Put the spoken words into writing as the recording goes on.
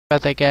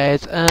about that,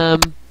 guys.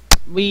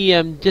 We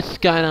just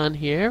got on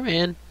here,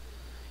 and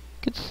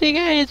you can see,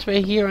 guys,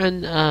 right here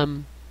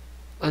on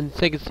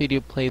Sega Studio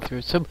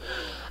playthrough. So,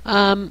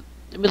 let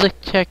me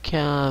check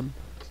how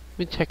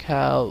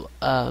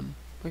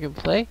we're gonna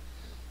play.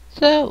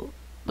 So,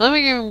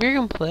 we're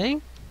gonna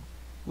play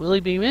Willy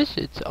Beamish.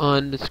 It's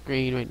on the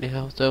screen right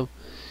now. So,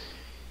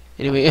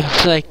 anyway,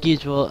 it's like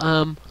usual.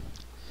 On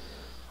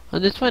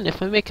this one,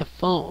 if I make a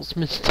false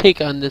mistake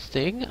on this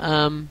thing,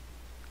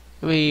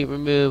 we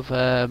remove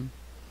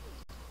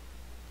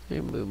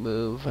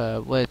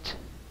what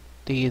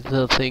these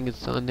little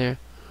things on there.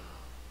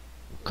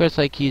 Of course,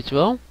 like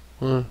usual.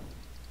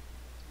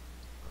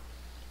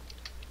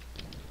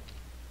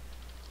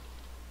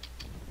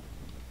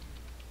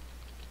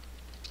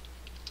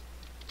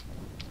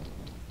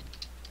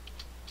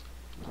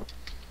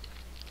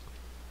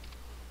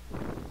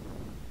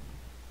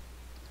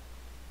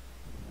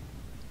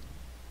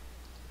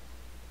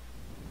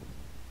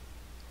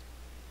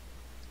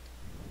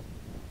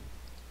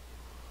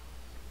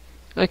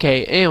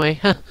 Okay, anyway,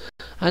 at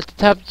the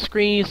top of the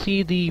screen you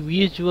see the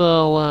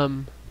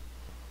usual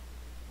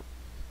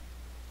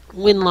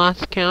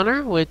win-loss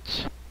counter,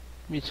 which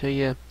let me show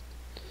you.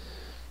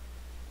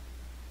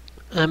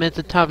 At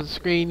the top of the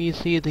screen you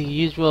see the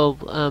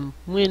usual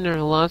win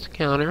or loss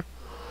counter.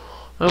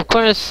 Of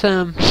course,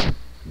 they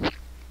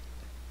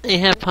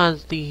have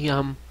paused the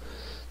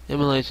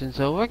emulation,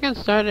 so we're gonna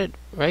start it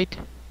right.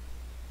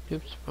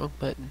 Oops, wrong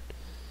button.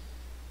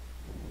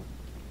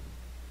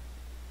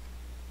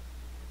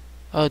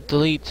 Oh,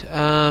 delete.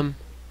 Here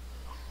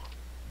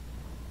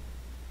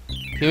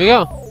we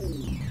go.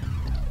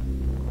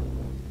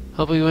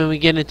 Hopefully when we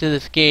get into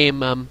this game,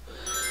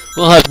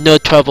 we'll have no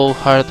trouble,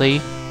 hardly.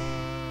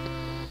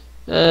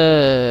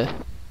 Let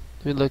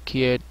me look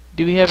here.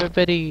 Do we have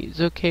everybody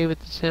is okay with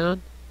the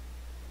sound?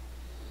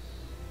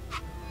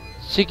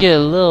 Should get a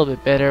little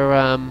bit better,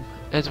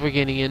 as we're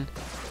getting in.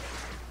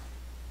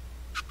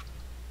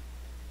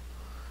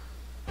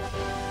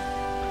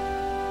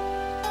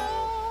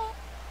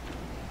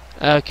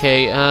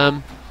 Okay, let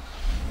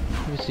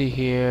me see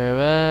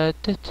here.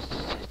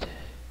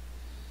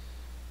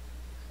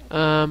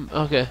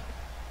 Okay.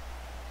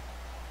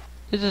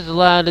 This is as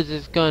loud as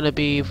it's gonna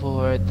be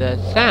for the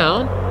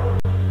sound.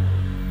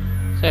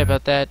 Sorry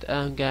about that,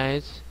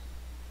 guys.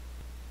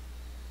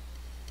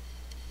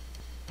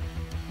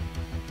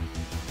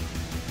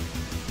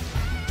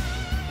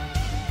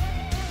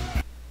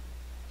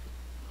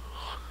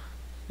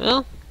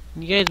 Well,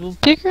 you guys will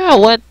figure out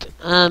what,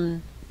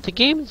 the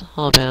game is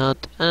all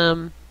about.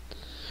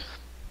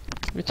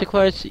 Which of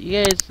course,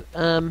 you guys,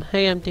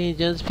 hey, I'm Danny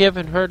Jones. If you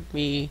haven't heard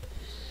me,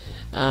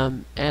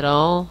 at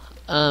all,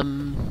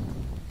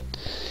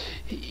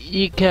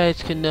 you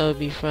guys can know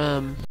me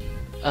from,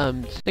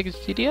 SEGA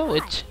Studio,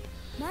 which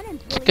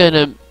it's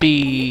gonna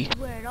be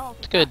a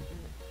good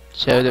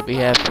show that we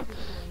have.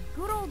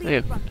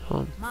 Okay,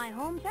 hold on. My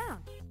hometown.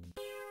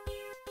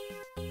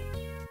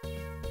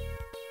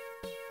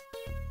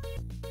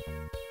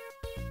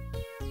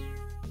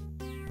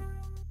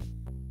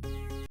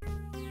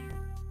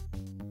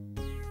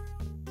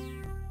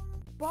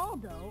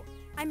 Baldo,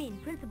 I mean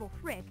Principal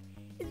Frick,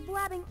 is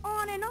blabbing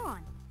on and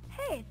on.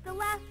 Hey, it's the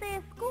last day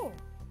of school.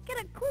 Get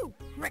a clue,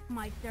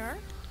 Frickmeister.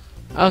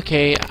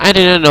 Okay, I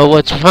do not know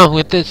what's wrong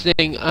with this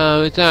thing.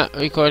 It's not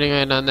recording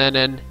right on that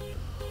end.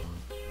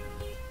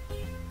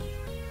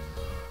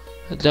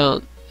 I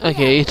don't.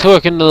 Okay, it's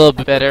working a little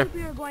bit better.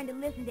 We were going to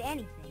listen to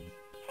anything.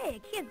 Hey, a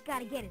kid's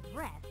gotta get his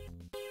rest.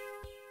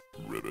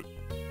 Ribbit.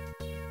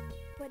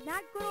 But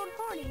not good old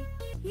Horny.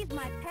 He's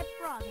my pet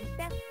frog and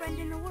best friend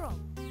in the world.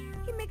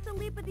 He makes a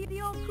leap at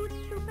the old Cooch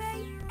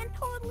Toupee and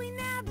totally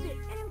nabs it.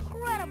 An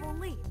incredible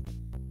leap.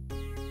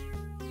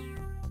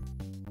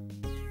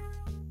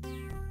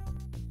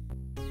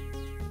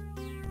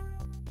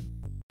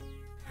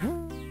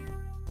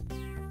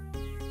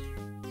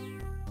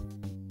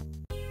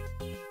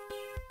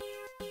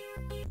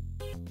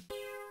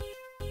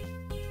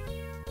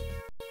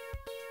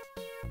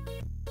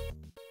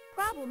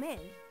 Problem is,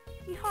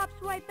 he hops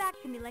right back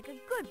to me like a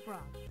good frog.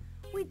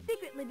 We'd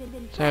secretly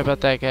been Sorry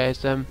about that, guys.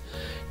 Didn't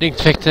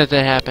expect that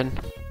to happen.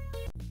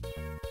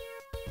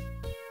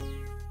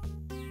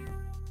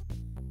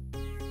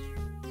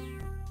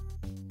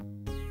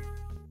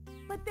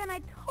 But then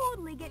I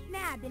totally get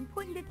nabbed and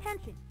put in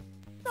detention.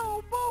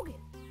 So bogus!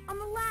 On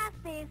the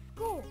last day of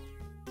school.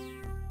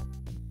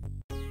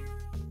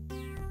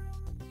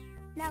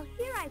 Now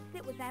here I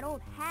sit with that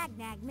old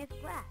hag-nag Miss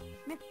Glass,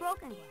 Miss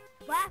Broken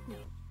Glass,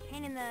 Glassnose,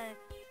 pain in the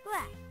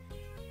glass,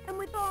 and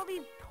with all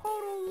these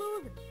total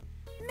losers.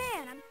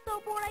 Man, I'm so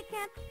bored I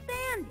can't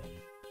stand it.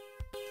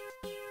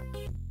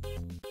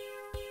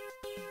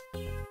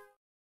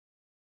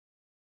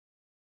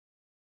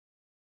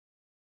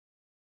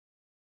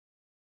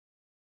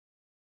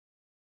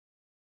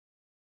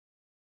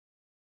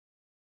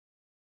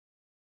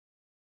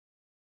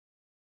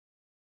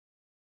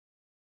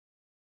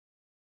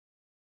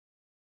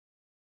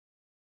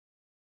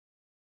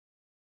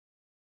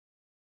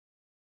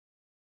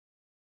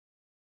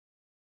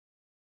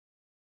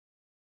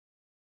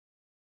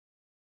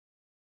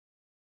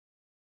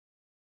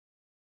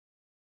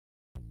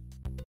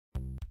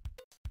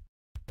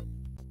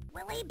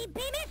 Willy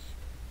Beamish?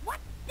 What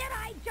did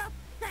I just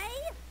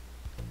say?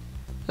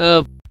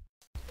 Oh,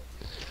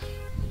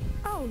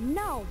 Oh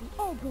no,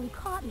 the old goon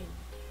caught me.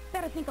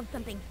 Better think of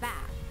something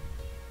fast.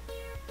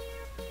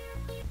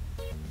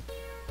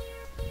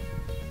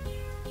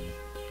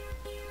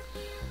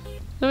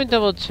 let me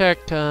double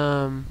check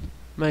my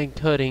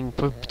encoding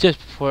just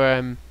before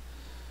I'm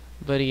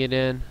putting it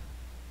in.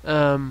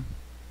 Sorry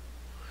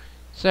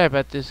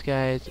about this,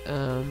 guys.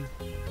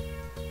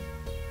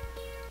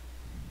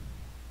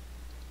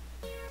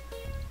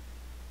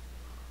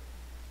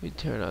 We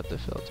turn out the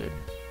filter.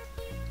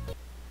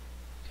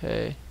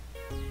 Okay.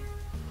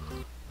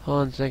 Hold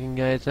on a second,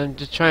 guys. I'm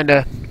just trying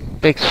to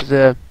fix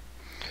the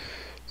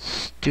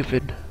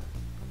stupid.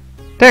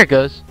 There it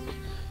goes.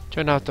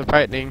 Turn off the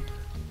brightening.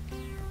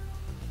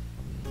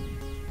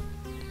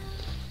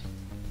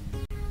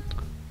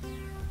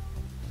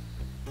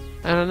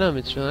 I don't know,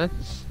 Mr.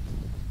 Lance.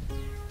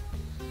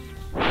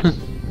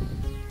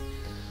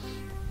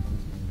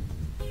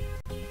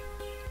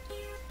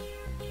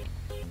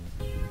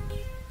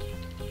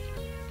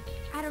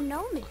 I don't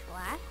know, Miss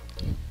Glass.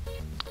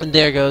 And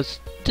there goes.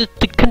 The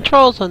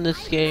controls on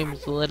this game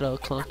is a little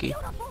clunky.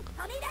 Beautiful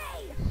sunny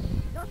day.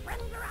 Your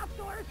friends are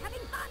outdoors having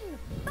fun.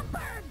 The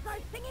birds are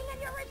singing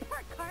and your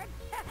report cards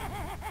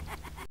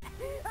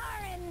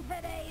are in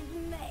today's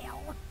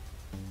mail.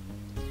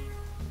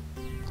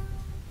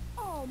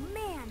 Oh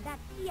man, that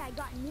C I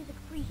got in music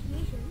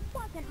appreciation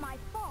wasn't my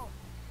fault.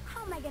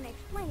 How am I gonna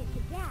explain it to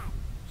Dad?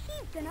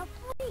 She's gonna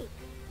freak.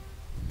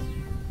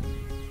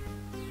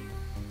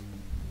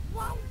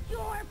 Won't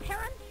your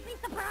parents be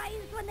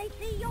surprised when they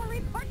see your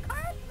report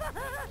cards?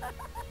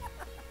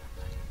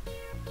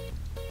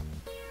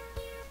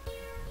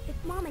 If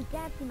Mom and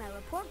Dad see my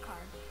report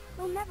card,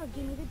 they'll never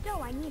give me the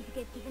dough I need to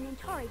get to the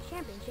Nintari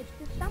Championships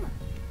this summer.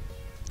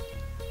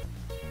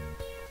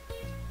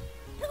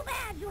 Too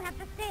bad you have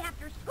to stay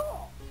after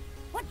school.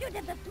 What you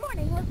did this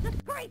morning was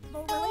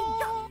disgraceful, Willy.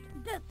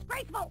 Just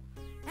disgraceful.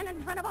 And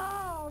in front of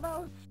all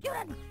those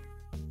students.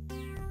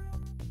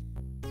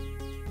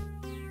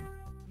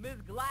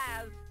 Miss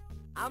Glass,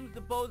 I'm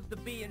supposed to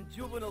be in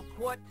juvenile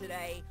court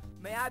today.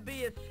 May I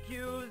be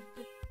excused?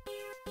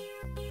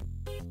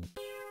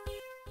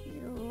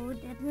 You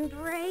didn't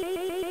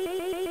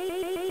raise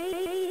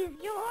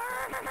your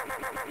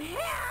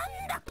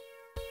hand.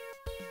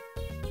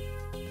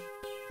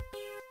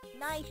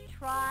 Nice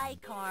try,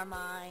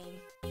 Carmine.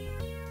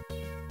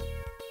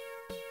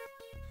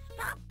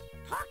 Stop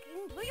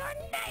talking to your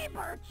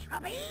neighbor,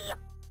 Chubby.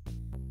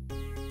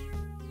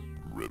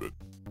 Ribbit.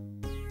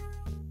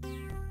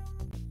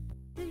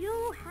 Do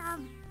you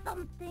have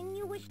something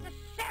you wish to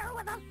share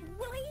with us,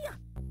 Willy?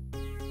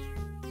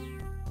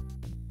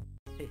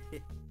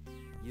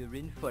 You're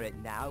in for it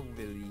now,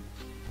 Willy.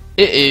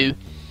 Uh-oh.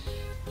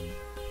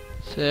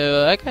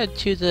 So I gotta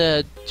choose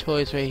a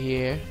choice right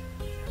here.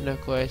 And of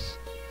course.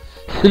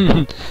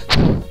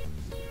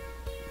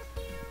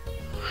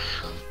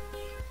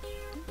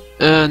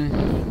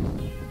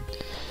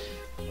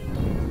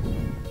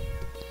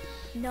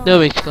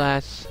 No H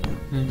class.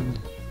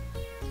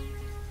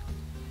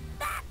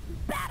 That's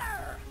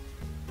better!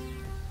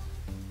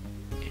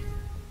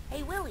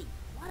 Hey, Willy,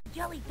 want a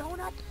jelly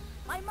donut?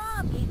 My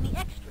mom gave me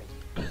extras.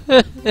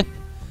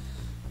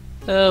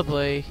 Oh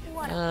boy.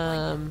 What a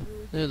bunch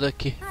of losers.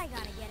 Look here. I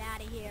gotta get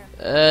out of here.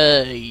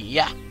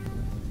 Yeah.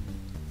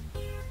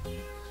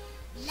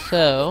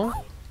 So,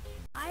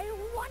 I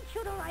want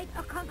you to write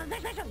a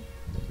composition.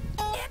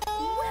 It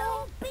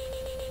will be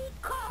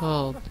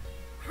called oh,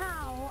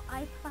 How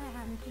I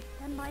Plan to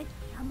Spend My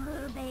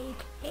Summer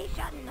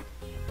Vacation.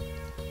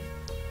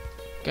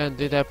 gotta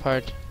do that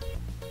part.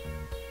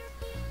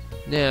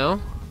 Now,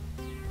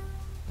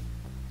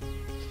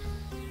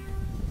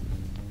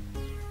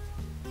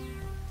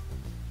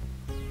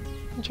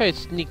 I'll try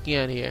sneaking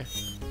out here.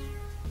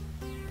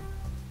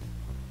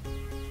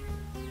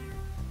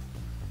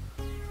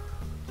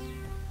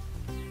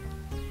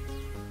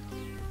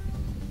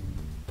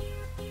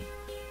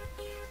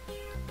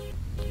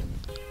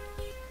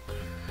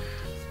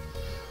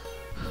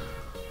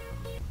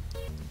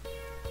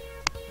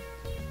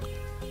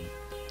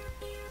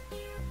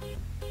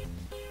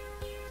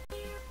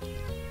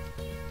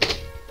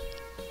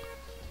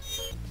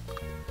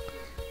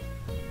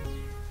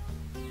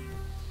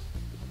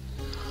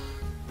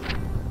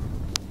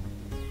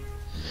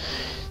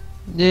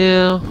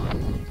 Now,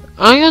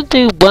 I'm gonna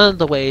do one of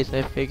the ways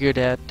I figured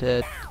out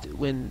to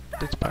win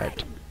this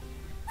part.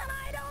 And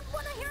I don't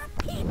want to hear a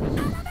peep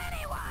out of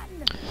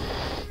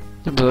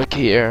anyone. Look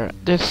here,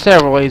 there's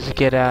several ways to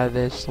get out of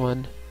this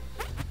one.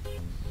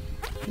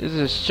 This is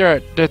a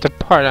short, there's a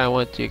part I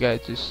want you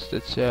guys to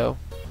show.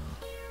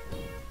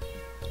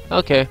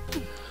 Okay.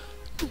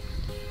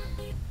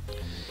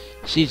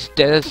 She's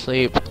dead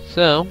asleep,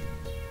 so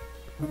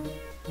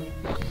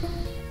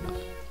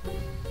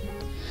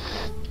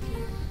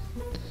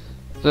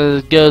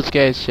the ghost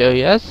guys show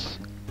yes,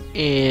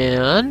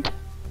 and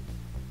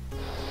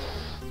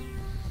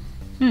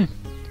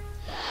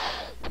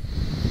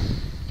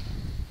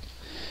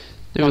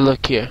Let me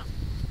look here.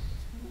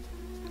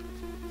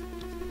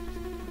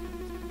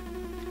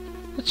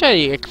 Let's try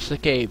to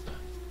escape.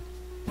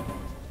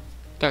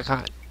 Got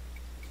caught.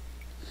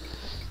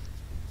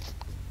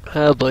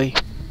 Oh boy.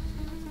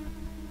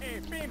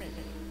 Hey, Beamish,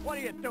 what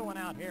are you doing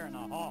out here in the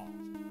hall?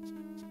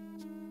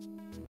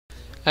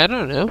 I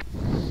don't know.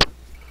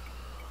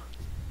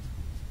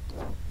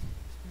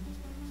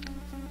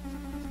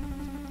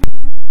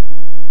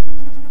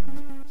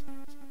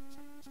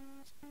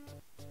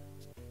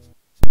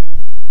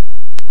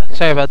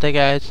 Sorry about that,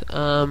 guys.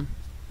 Let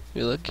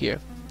me look here.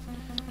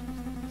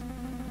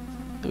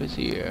 Who's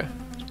here?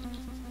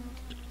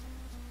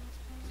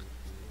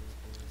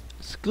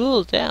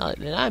 School's out,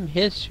 and I'm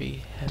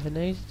history. Have a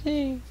nice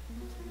day.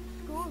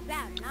 School's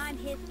out and I'm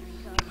history,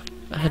 Coach.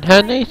 And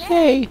have a nice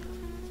day. It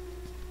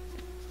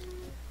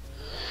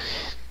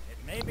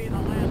may be the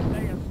last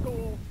day of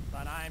school,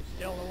 but I'm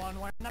still the one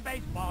wearing the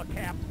baseball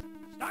cap.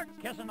 Start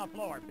kissing the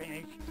floor,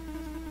 Beamish.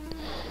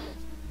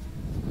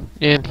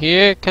 And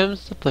here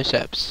comes the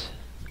push-ups.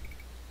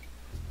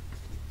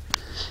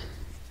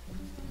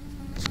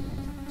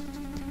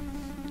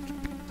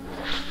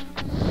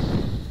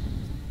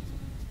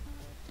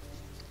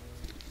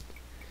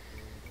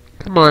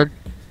 Come on.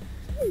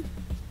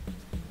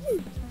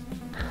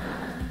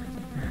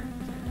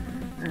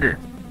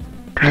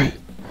 Three,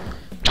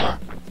 4,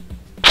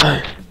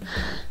 5,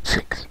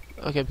 6.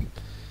 Okay,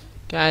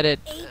 got it.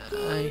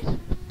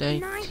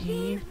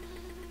 19,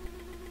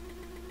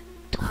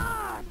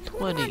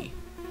 20.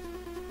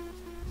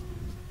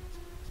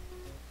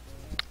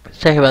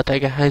 Sorry about that,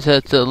 guys.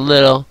 That's a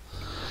little.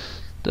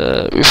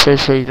 The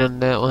refresh rate on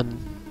that one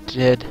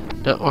did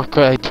not work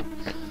right.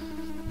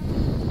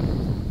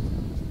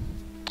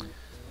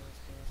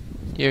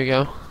 Here we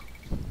go.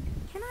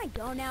 Can I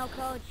go now,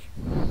 Coach?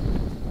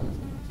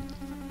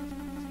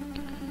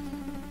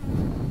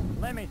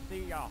 Let me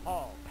see your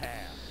hall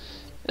pass.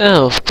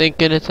 Oh, thank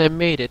goodness I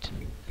made it.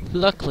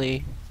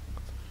 Luckily,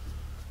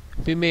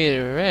 if we made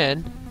it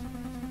red,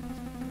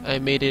 I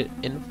made it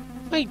in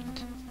white.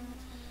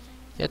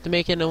 You have to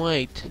make it in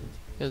white.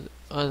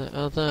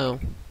 Although,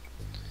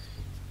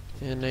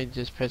 and I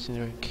just press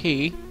the right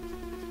key.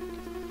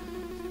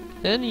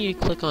 Then you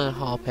click on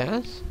Hall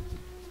Pass.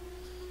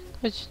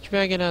 Just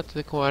drag it out to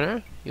the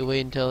corner. You wait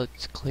until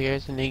it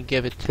clears and then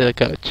give it to the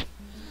coach.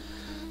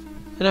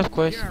 And of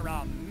course... You're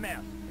a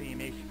mess,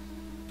 Beamish.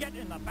 Get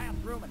in the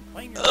bathroom and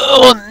clean your...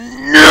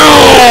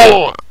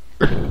 Oh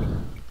no!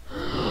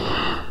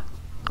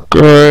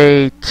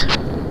 Great.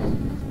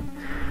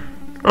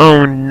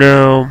 Oh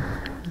no.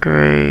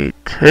 Great.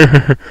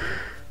 Let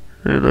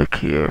me look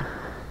here.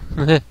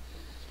 Let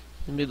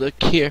me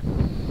look here.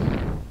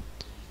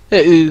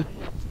 Uh-oh.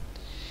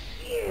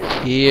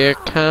 Here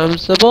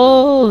comes the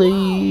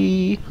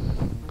bully.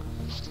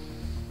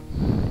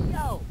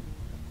 Yo,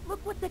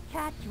 look what the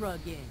cat drug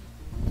in.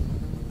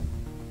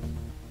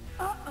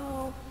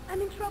 Uh-oh,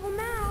 I'm in trouble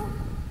now.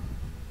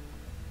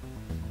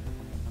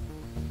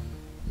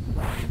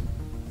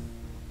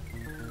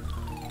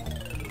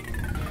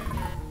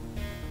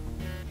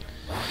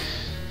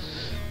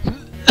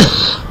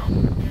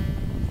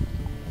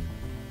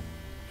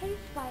 Hey,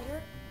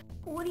 Spider.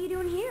 What are you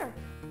doing here?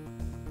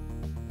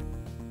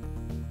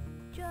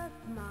 Just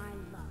my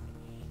luck.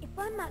 If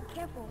I'm not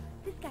careful,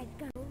 this guy's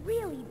gonna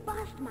really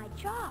bust my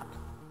chops.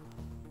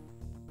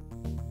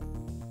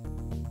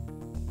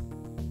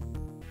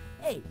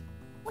 Hey,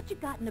 what you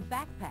got in the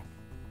backpack?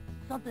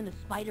 Something a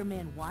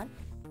Spider-Man wants?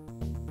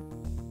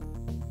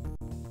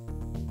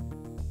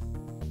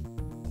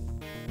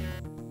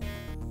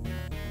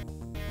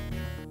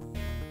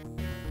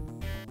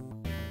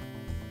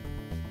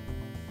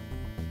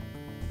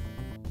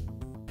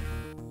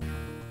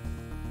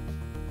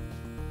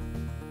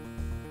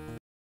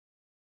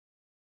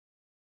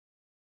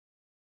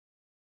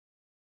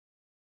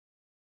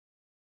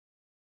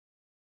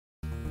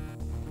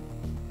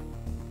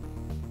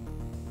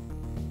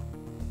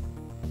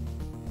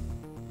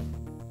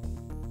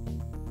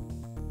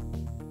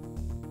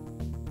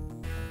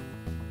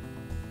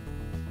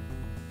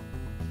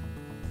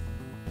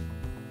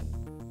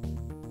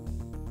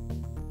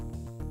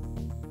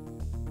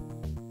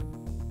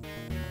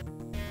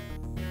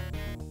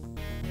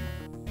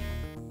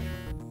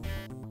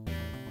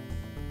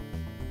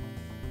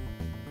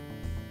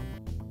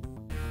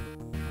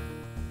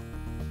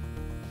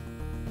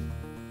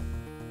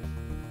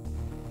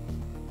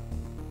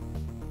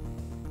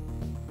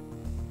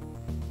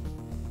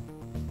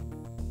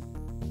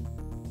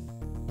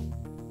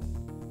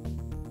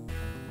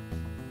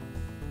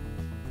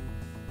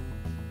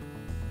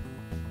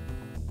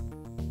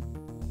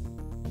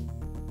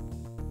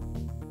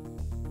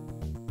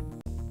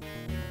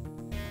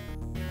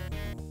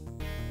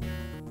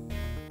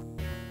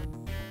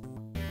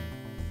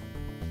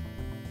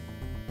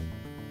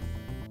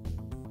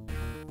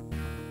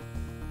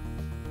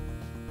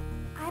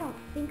 I don't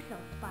think so,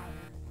 Spider.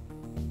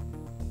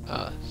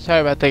 Sorry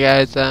about that,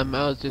 guys. I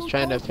was just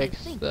trying to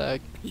fix the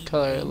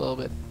color a little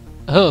bit.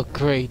 Oh,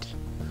 great.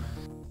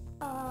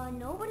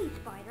 Nobody,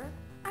 Spider.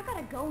 I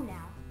gotta go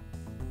now.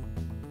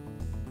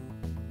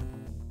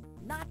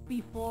 Not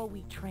before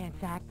we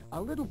transact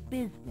a little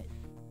business.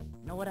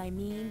 Know what I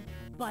mean,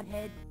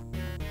 butthead?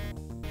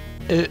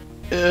 Oh.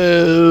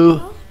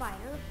 No,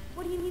 Spider.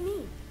 What do you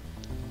mean?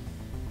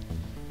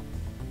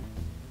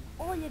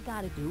 All you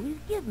gotta do is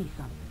give me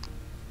something,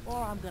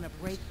 or I'm gonna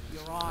break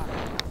your arm.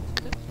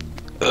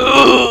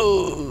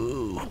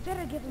 Oh. I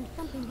better give him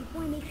something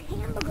before he makes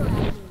hamburger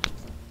out of me.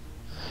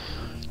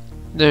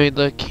 Let me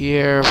look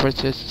here for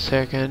just a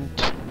second.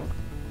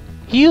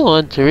 He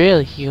wants,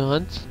 really, he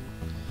wants.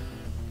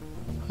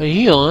 What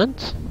he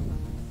wants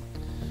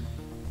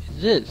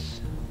is this.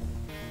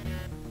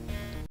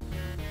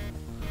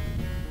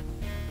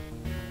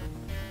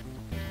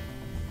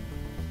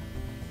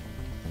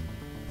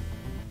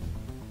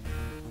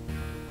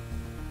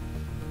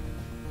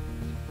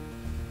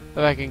 If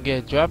I can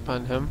get a drop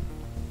on him.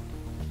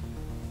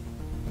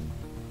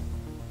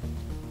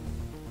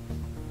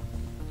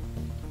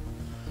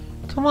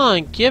 Come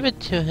on, give it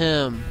to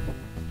him.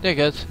 There it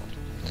goes.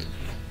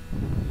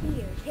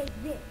 Here, take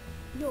this.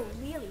 You'll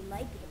really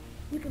like it.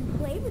 You can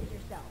play with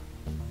yourself.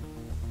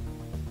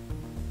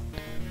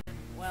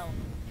 Well,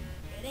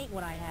 it ain't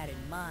what I had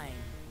in mind,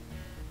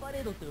 but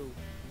it'll do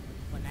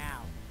for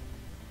now.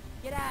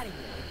 Get out of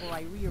here before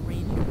I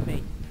rearrange your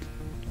face.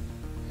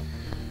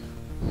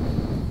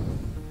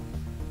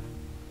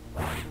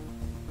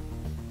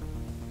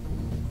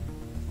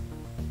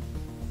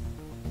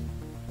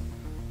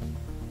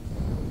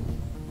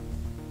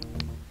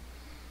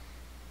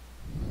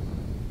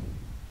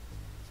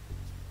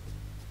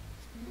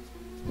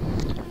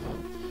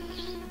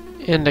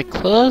 And the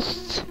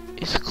coast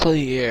is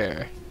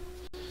clear.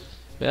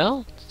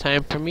 Well, it's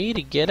time for me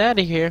to get out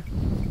of here.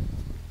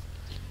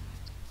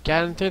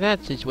 Got into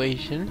that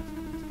situation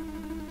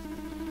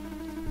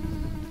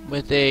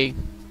with a,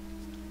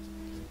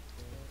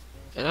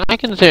 and I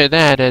consider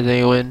that as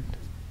a win.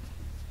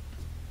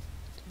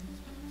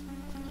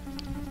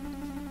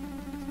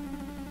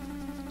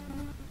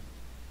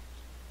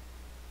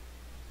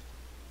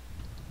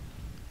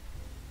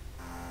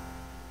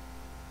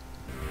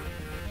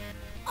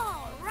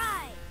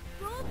 Alright!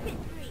 School pit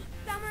street.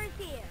 Summer's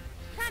here.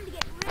 Time to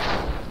get rid of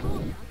the school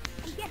junk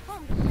and get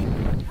home to play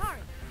some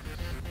Atari.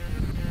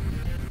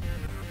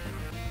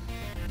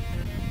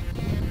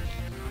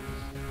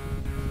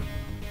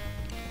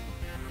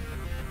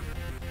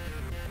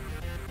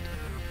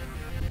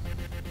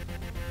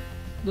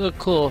 Little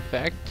cool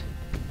effect.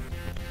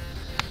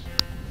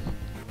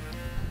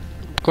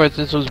 Of course,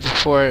 this was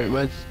before it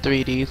was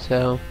 3D,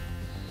 so.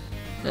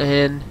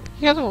 And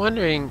you guys are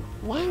wondering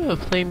why am I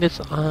playing this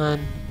on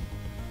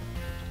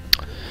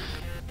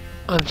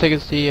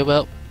SEGA Studio?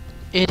 Well,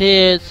 it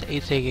is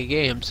a SEGA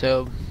game,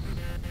 so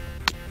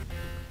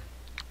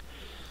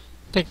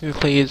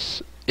technically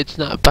it's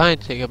not by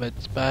SEGA, but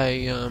it's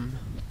by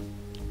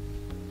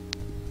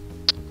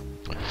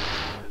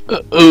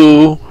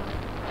uh-oh.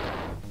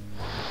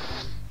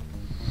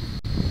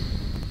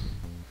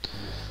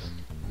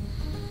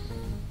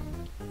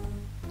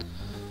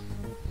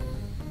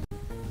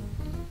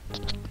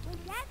 When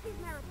Dad sees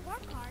my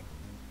report card,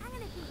 I'm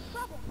gonna see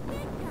trouble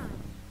big time.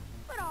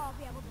 But I'll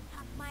be able to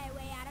talk my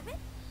way out of it.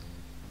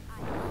 I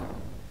hope.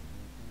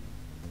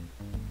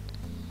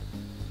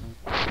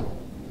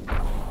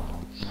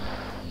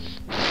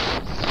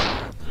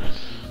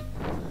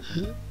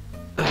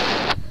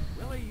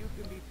 Willy, you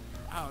can be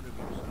proud of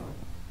yourself.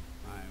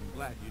 I'm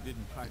glad you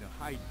didn't try to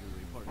hide your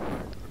report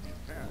card from your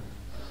parents.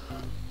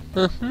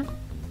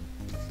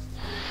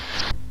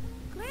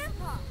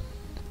 Grandpa!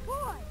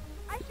 Boy,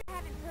 I sure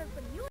haven't heard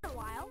from you in a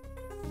while.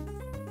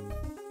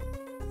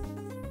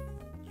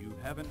 You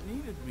haven't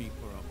needed me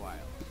for a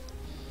while.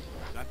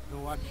 Got to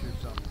watch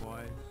yourself,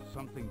 boy.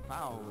 Something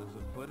foul is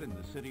afoot in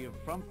the city of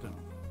Frumpton.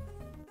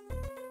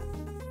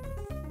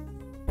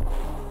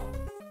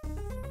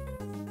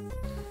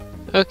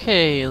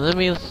 Okay, let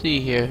me see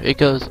here. It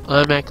goes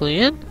automatically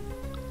in.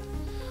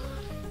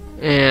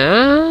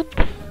 And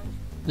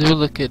let's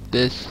look at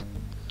this.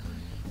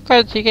 Of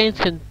course, you guys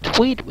can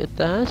tweet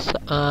with us.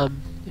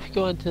 If you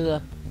go onto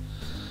the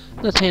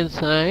left-hand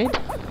side.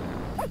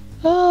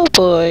 Oh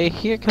boy,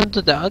 here comes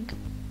the dog.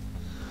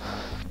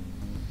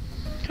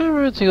 I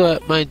remember to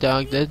what my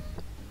dog did.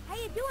 How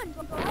you doing,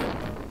 boy?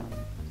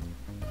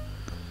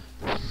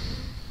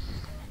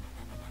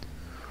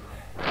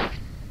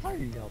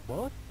 Hello,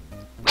 boss.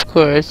 Of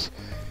course,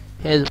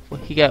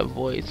 he got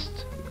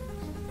voiced.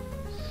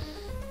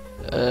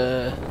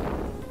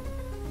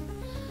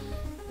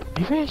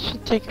 Maybe I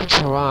should take him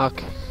for a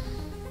walk.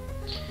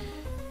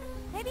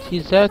 Maybe I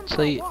He's should take him for a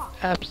actually walk.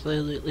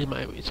 absolutely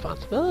my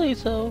responsibility,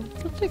 so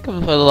let's take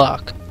him for a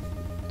walk.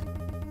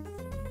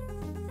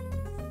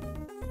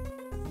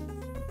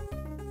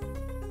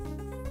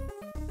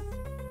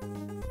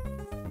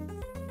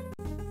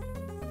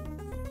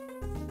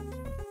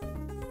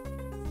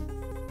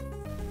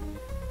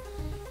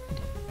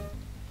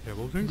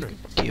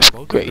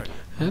 Great.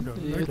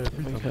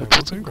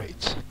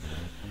 Great.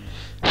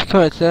 Of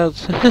course,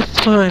 that's one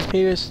of my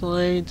favorite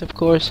lines, of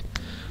course,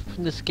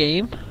 from this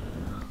game.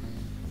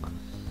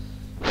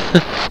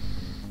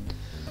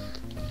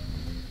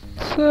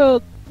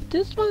 So,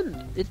 this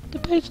one, it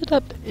divides it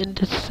up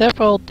into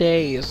several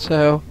days,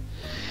 so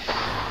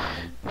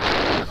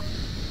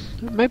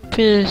I might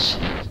finish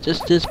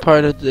just this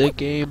part of the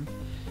game,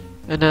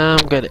 and now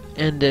I'm gonna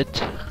end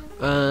it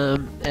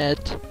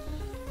at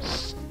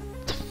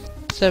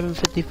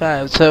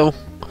 7:55. So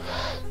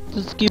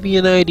just to give you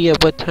an idea of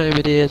what time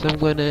it is, I'm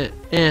gonna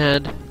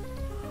add.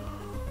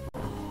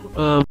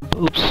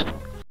 Oops.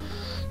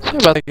 Sorry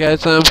about that,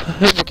 guys. I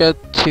forgot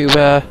to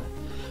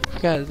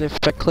forgot if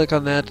I click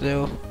on that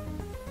though.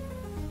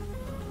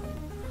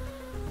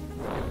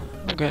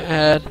 I'm gonna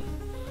add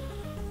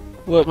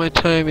what my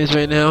time is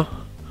right now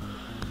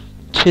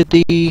to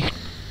the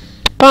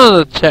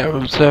bottom of the chat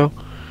room, so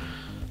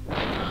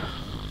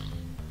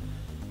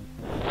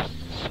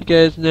you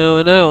guys know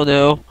and I'll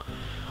know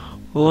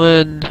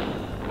when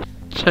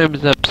time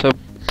is up, so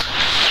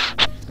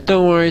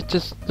don't worry, it's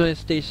just my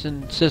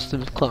station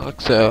system's clock,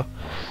 so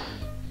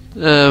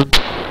so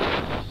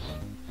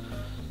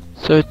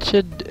it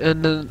should,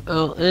 and then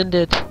I'll end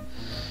it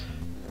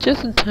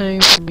just in time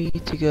for me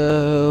to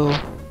go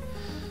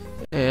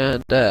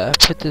and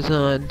put this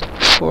on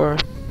for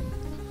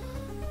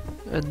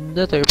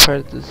another part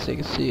of the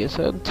SEGA Studio.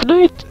 So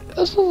tonight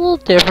is a little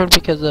different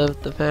because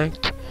of the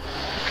fact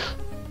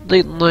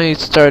late night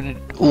started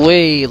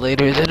way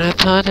later than I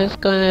thought it was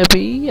gonna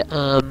be.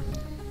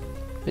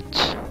 Which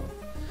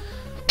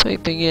my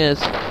thing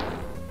is,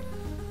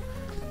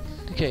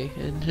 okay,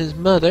 and his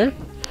mother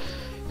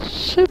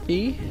should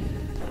be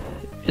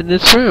in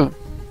this room.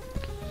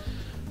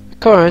 Of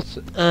course,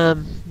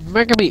 we're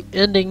gonna be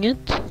ending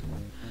it.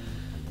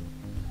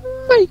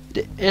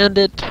 Might end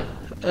it.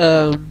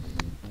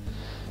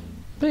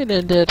 Might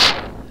end it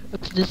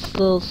with this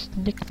little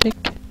sneak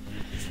peek.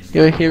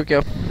 Here we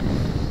go.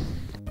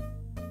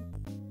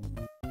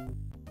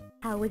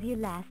 How was your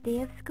last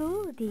day of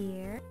school,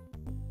 dear?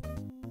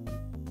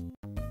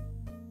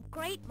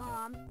 Great,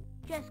 Mom.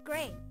 Just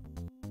great.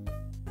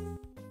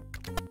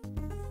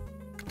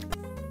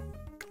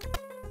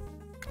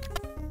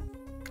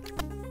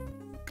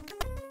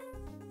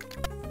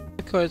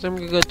 Of course, I'm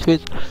gonna go to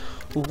his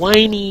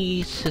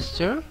whiny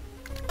sister.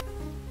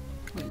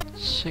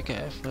 Which I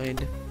gotta find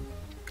the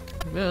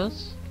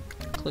mouse.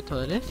 Click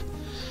on it.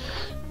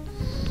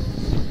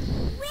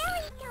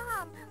 Willy,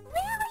 Tom!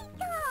 Willy,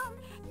 Tom!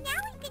 Now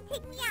he can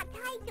take me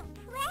outside to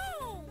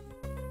play!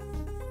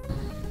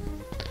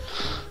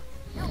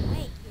 No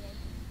way, kid.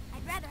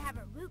 I'd rather have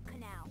a root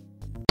canal.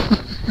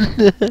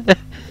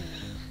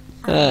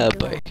 Ah, I'm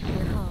boy. glad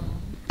you're home.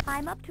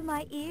 I'm up to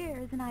my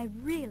ears and I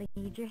really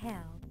need your help.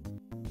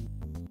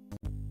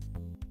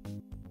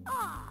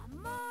 Aw,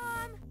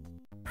 Mom!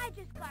 I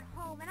just got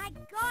home and I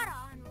gotta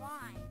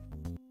unwind.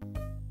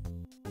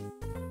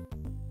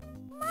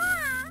 Ma!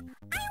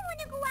 I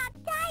wanna go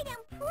outside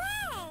and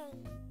play!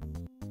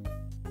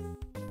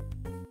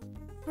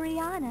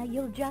 Brianna,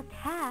 you'll just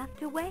have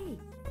to wait.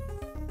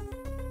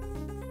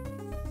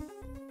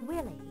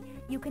 Willy,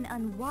 you can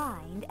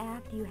unwind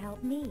after you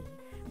help me.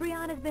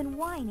 Brianna's been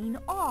whining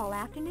all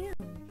afternoon.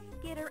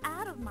 Get her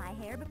out of my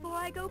hair before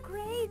I go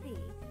crazy.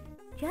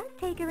 Just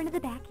take her into the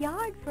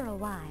backyard for a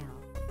while.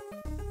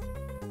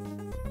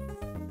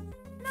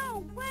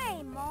 No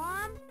way,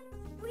 Mom!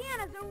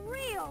 Brianna's a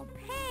real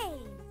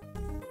pain!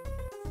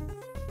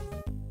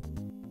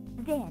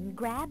 Then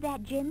grab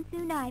that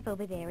Jinsu knife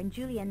over there and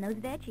julienne those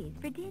veggies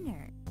for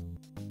dinner.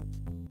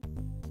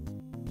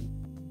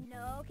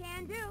 No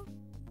can do.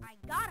 I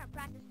gotta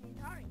practice these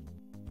hurry.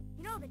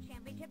 You know the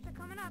championships are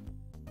coming up,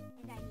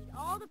 and I need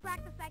all the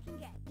practice I can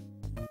get.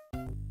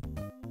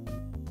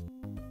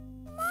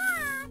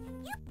 Ma!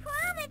 You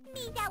promised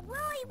me that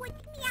Willy would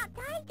take me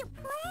outside to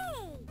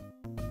play!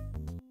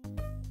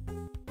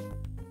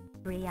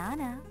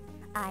 Brianna,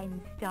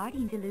 I'm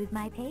starting to lose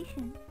my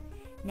patience.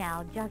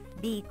 Now just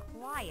be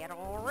quiet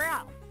or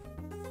else.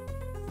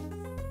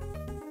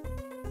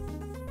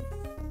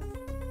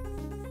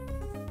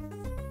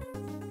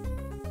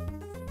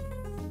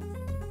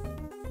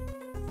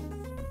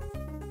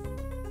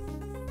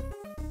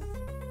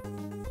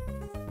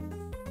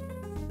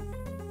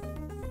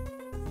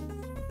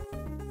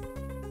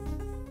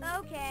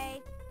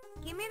 Okay,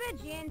 give me the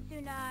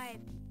Jinsu knife.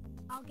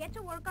 I'll get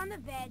to work on the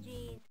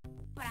veggies,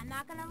 but I'm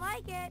not gonna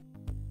like it.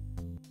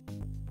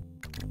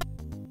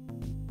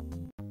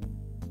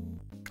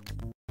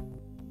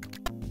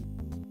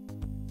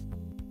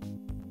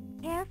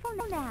 Careful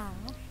now.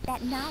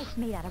 That knife's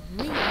made out of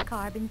real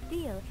carbon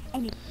steel,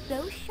 and it's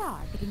so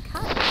sharp it can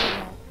cut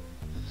through it.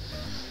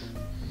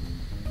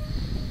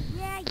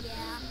 Yeah,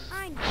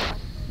 I know.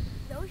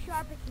 So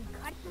sharp it can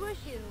cut through a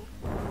shoe.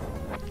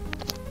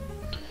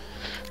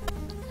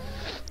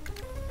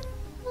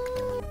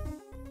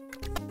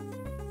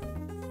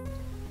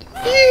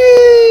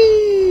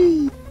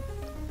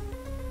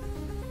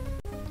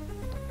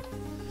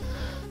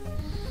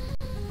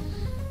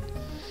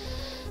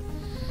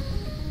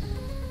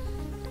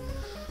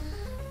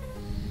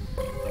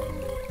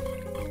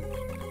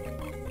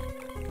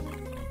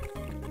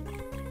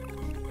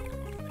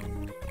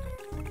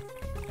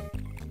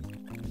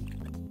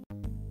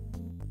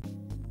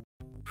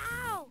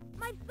 Ow!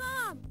 My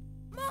thumb!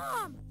 Mom!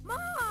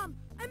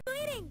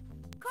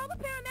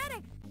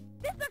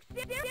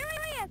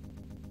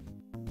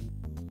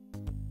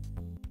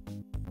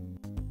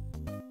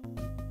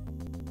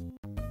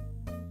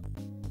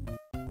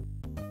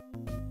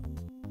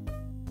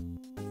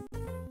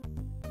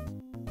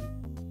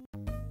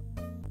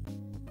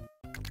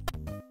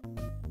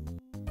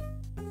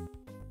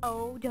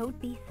 Oh, don't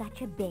be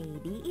such a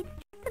baby. It's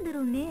just a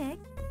little nick.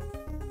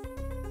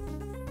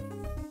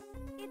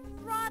 It's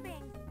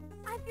throbbing.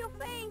 I feel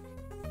faint.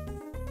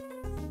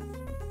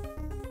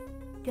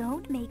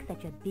 Don't make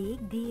such a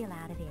big deal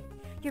out of it.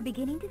 You're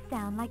beginning to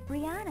sound like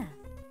Brianna.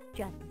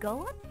 Just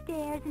go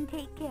upstairs and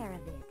take care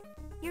of it.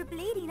 You're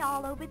bleeding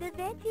all over the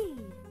veggies.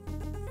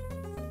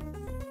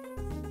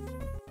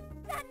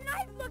 That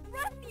knife looks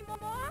rusty,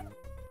 Mom.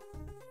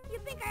 You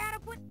think I ought to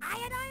put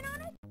iodine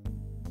on it?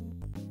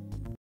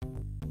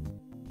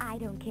 I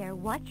don't care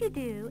what you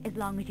do as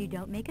long as you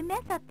don't make a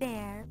mess up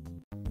there.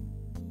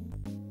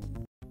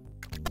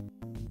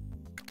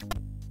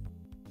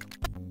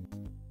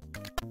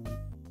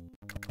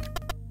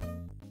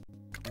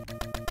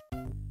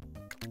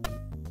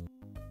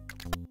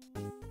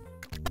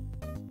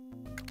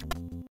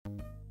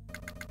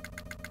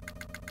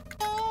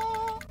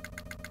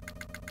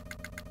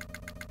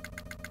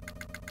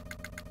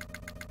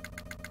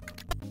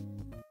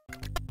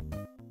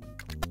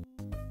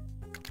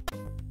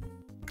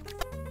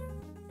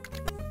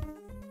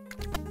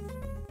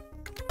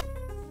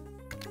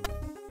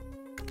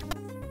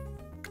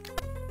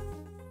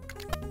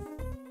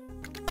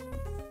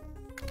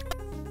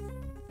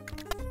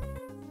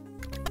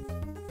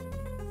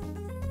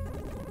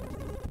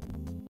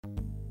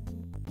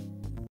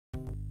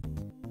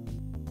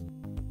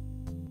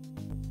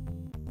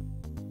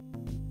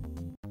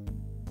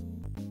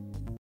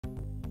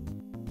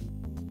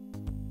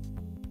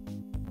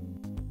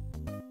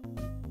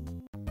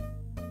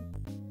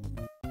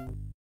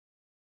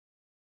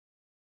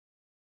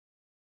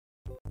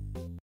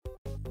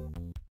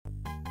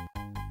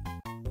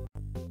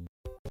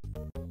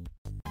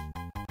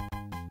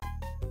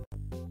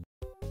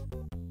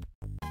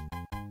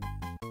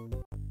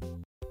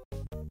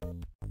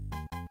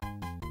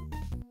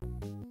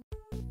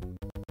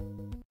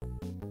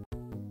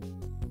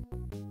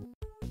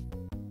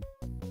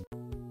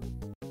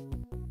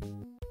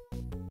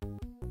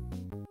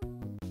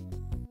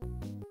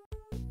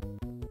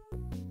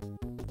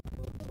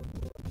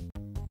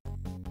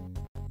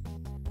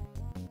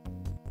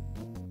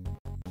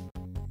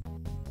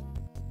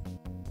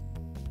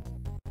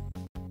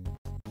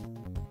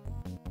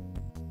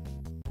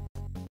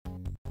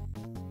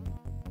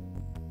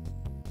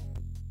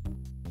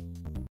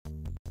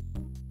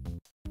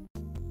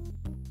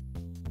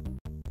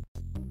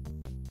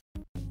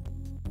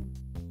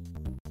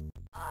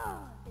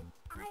 Oh, this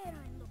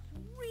iodine looks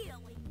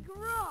really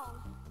gross.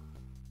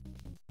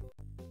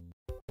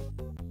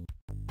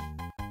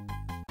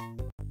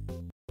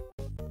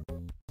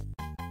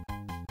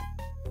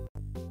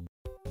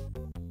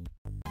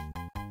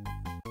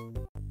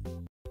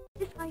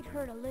 This might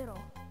hurt a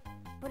little,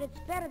 but it's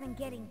better than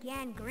getting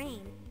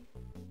gangrene.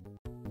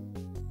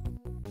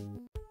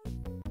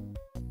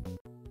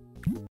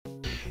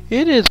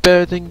 It is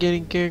better than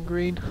getting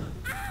gangrene.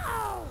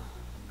 Ow!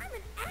 I'm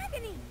in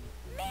agony!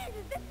 Man,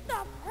 does this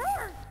stuff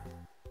hurt!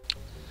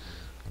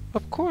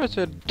 Of course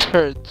it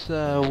hurts,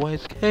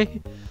 wise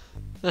guy.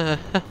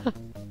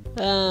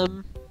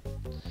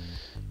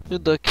 We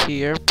look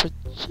here, but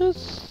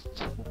just,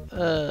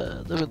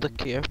 let me look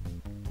here.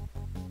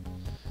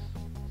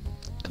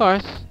 Of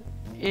course,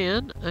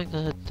 and I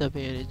got the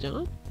bandage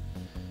on,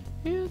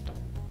 and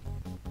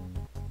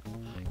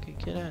I can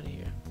get out of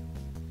here.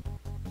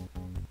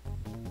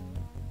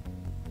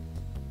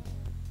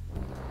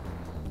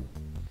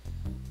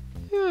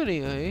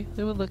 Anyway,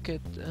 let me look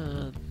at,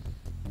 time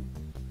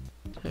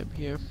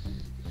here.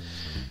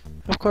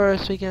 Of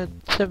course, we got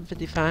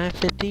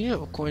 7:55:50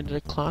 according to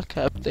the clock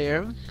up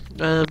there.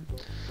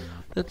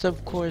 That's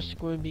of course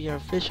going to be our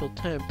official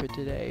time for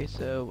today.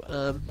 So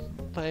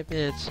 5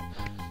 minutes.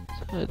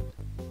 So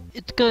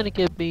it's going to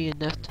give me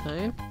enough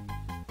time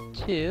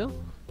to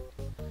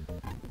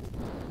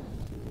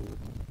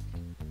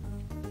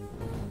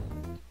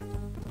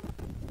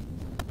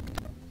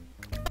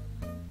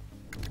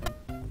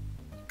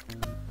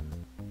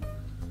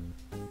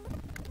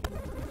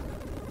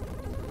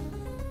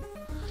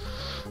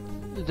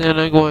then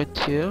I'm going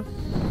to,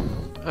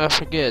 I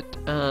forget,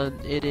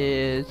 it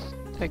is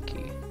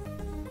Techie.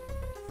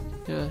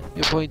 You're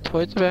pointing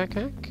towards the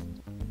backpack?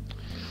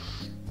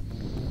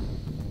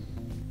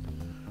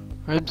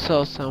 Or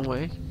himself some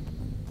way.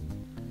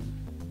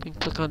 Then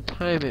click on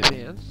time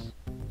advance.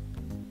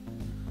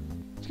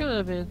 It's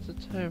gonna advance the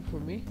time for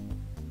me.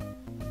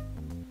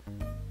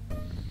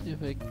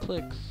 If it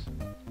clicks.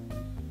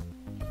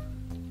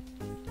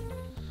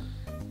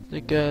 I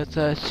guess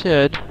I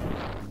should.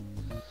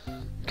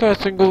 Of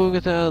course, I'm going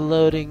without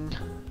loading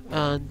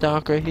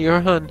dock right here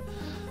on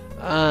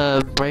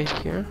right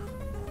here.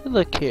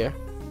 Look here.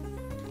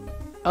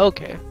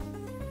 Okay.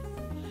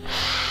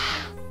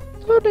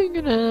 Loading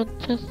it out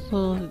just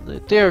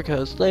there it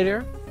goes.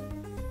 Later.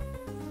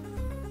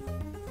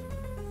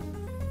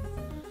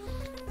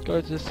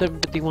 Goes to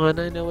 7:51.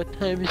 I know what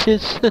time it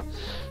is.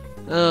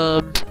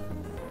 We'll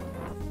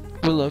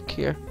look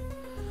here.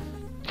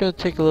 It's gonna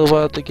take a little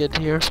while to get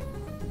here.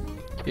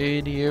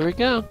 And here we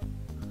go.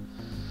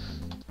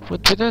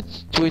 But for that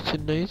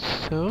situation nice,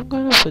 so I'm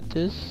gonna put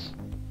this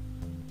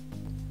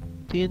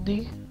D&D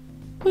Dinner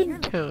Wind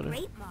looks Counter.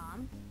 great,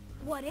 Mom.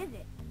 What is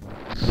it?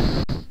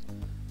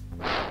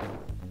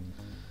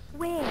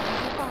 Where's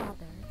your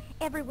father?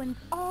 Everyone's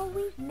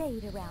always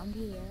late around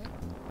here.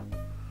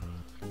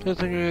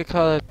 Guess I'm gonna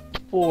call it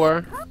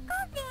 4. Cocoa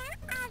Bear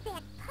of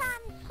that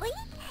plum sweet,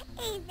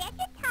 a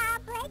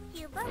vegetable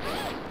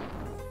jubilee.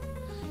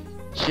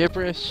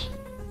 Gibberish.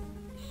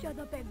 Shut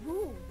up and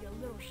rule, you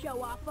little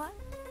show-offer.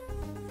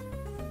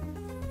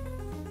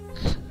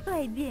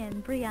 Très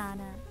bien,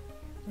 Brianna.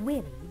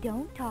 Willy,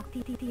 don't talk to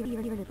your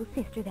little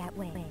sister that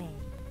way.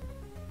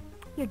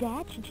 Your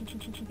dad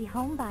should be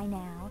home by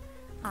now.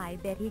 I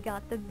bet he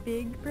got the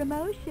big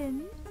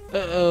promotion.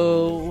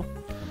 Uh-oh.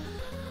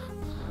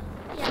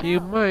 You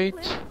might.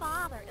 Cliff's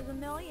father is a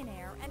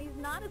millionaire, and he's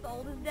not as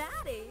old as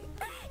Daddy.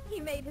 He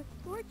made his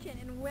fortune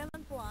in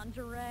women's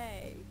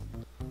lingerie.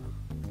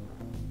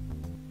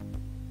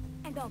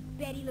 And I'll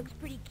bet he looks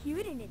pretty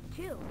cute in it,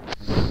 too.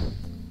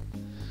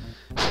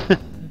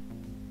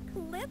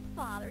 Cliff's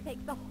father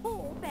takes the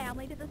whole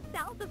family to the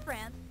south of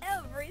France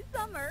every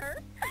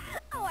summer.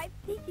 Oh, I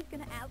think he's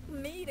gonna ask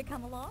me to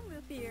come along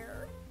this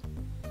year.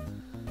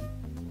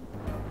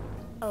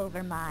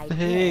 Over my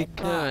Hey, dead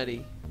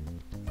Gotti.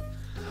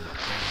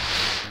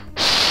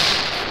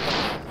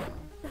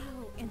 So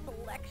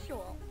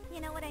intellectual.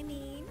 You know what I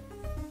mean?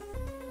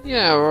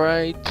 Yeah,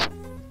 right.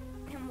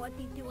 And what's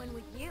he doing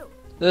with you?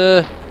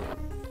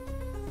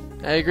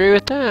 I agree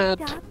with that.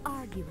 Stop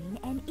arguing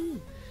and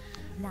eat.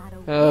 Not a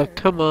Oh, word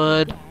come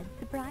on. about Dad's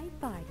surprise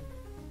party.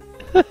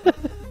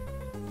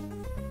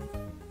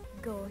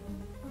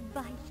 Gordon,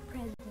 vice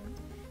president.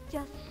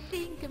 Just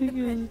think of the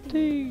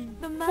prestige,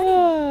 the money,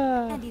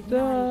 and he's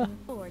not even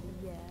 40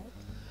 yet.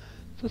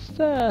 The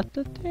stuff,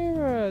 the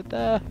terror,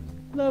 the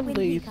When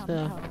lovely he comes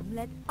stuff. home,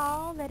 let's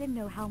all let him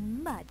know how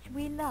much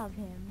we love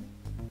him.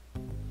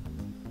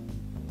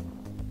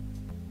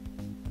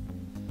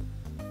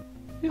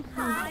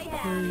 Hi,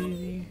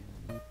 Daddy.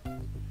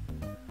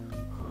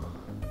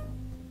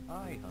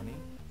 Hi, honey.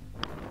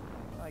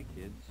 Hi,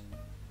 kids.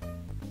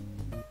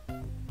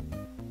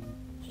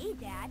 Hey,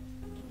 Dad.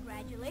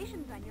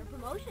 Congratulations on your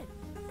promotion.